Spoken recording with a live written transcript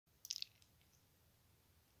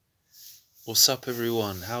What's up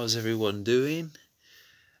everyone? How's everyone doing?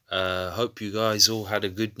 Hope you guys all had a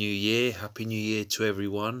good new year. Happy New Year to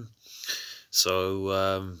everyone.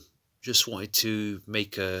 So just wanted to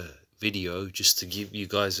make a video just to give you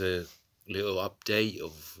guys a little update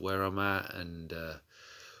of where I'm at and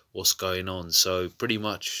what's going on. So pretty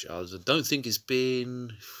much I don't think it's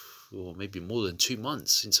been maybe more than 2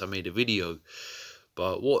 months since I made a video.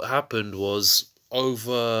 But what happened was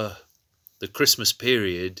over the Christmas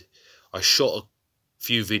period I shot a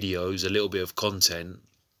few videos, a little bit of content.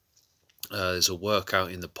 There's a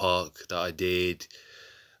workout in the park that I did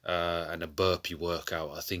and a burpee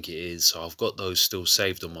workout, I think it is. So I've got those still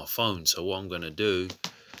saved on my phone. So what I'm going to do,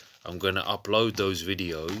 I'm going to upload those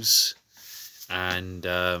videos and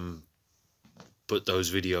put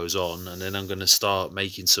those videos on, and then I'm going to start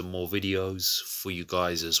making some more videos for you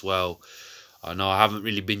guys as well. I know I haven't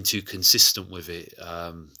really been too consistent with it.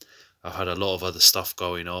 I've had a lot of other stuff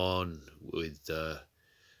going on with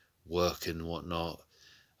work and whatnot,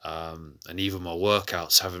 and even my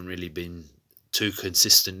workouts haven't really been too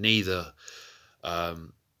consistent neither.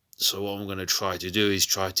 So what I'm going to try to do is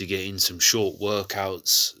try to get in some short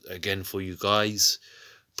workouts again for you guys,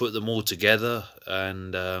 put them all together,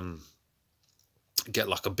 and get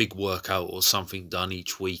like a big workout or something done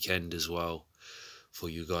each weekend as well for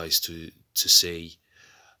you guys to see.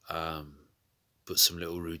 Put some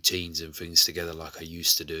little routines and things together like I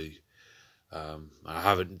used to do. I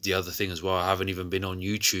haven't, the other thing as well, I haven't even been on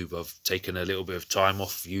YouTube. I've taken a little bit of time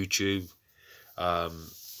off YouTube. I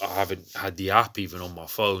haven't had the app even on my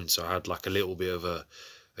phone, so I had like a little bit of a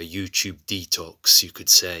YouTube detox, you could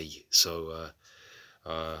say. So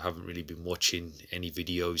I haven't really been watching any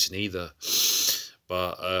videos neither.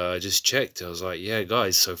 But I just checked. I was like, yeah,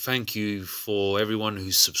 guys, so thank you for everyone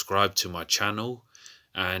who's subscribed to my channel,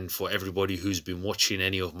 and for everybody who's been watching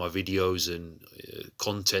any of my videos and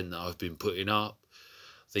content that I've been putting up.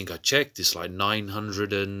 I think I checked, it's like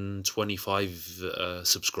 925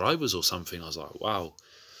 subscribers or something. I was like, wow.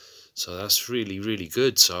 So that's really, really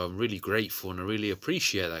good. So I'm really grateful and I really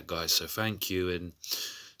appreciate that, guys. So thank you. And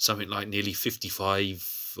something like nearly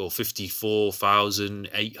 55 or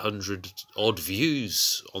 54,800 odd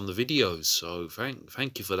views on the videos. So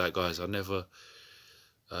thank you for that, guys. I never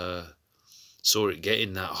saw it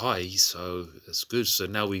getting that high, so that's good. So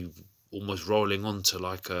now we almost rolling on to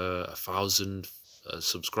like 1,000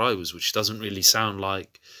 subscribers, which doesn't really sound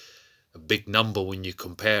like a big number when you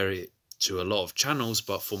compare it to a lot of channels,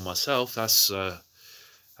 but for myself that's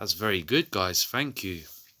very good, guys. Thank you.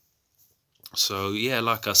 So yeah,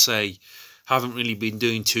 like I say, haven't really been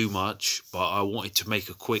doing too much, but I wanted to make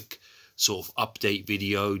a quick sort of update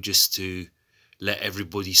video just to let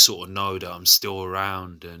everybody sort of know that I'm still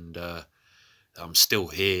around and I'm still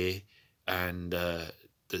here, and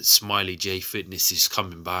that Smiley J Fitness is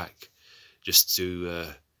coming back, just to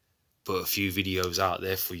put a few videos out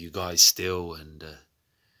there for you guys still, and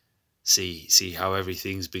see how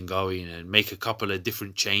everything's been going, and make a couple of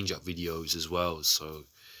different change-up videos as well. So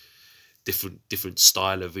different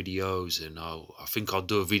style of videos, and I think I'll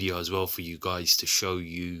do a video as well for you guys to show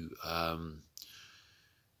you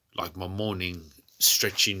like my morning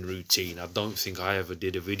stretching routine. I don't think I ever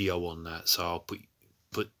did a video on that, so I'll put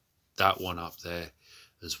that one up there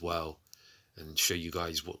as well and show you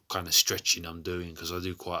guys what kind of stretching I'm doing, because I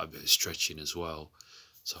do quite a bit of stretching as well.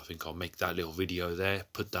 So I think I'll make that little video there,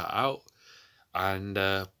 put that out, and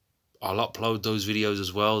I'll upload those videos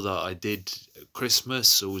as well that I did at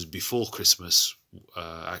Christmas. It was before Christmas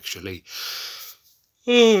actually.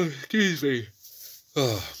 Oh, excuse me.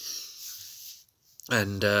 Oh.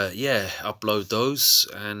 And yeah, upload those,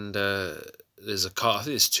 and there's a car, I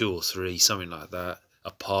think it's 2 or 3, something like that,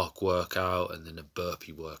 a park workout and then a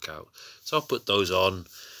burpee workout. So I'll put those on,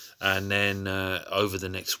 and then over the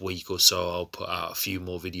next week or so I'll put out a few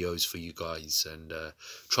more videos for you guys, and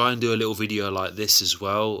try and do a little video like this as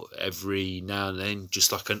well every now and then,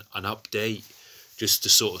 just like an update, just to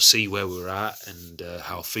sort of see where we're at and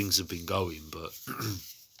how things have been going. But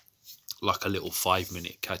like a little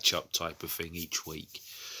 5-minute catch-up type of thing each week.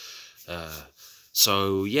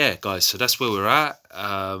 So yeah, guys, so that's where we're at.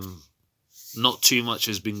 Not too much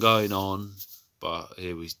has been going on, but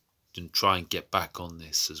here we can try and get back on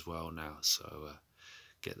this as well now. So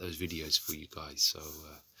get those videos for you guys. So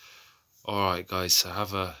all right, guys, so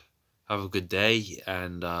have a good day,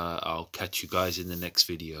 and I'll catch you guys in the next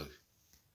video.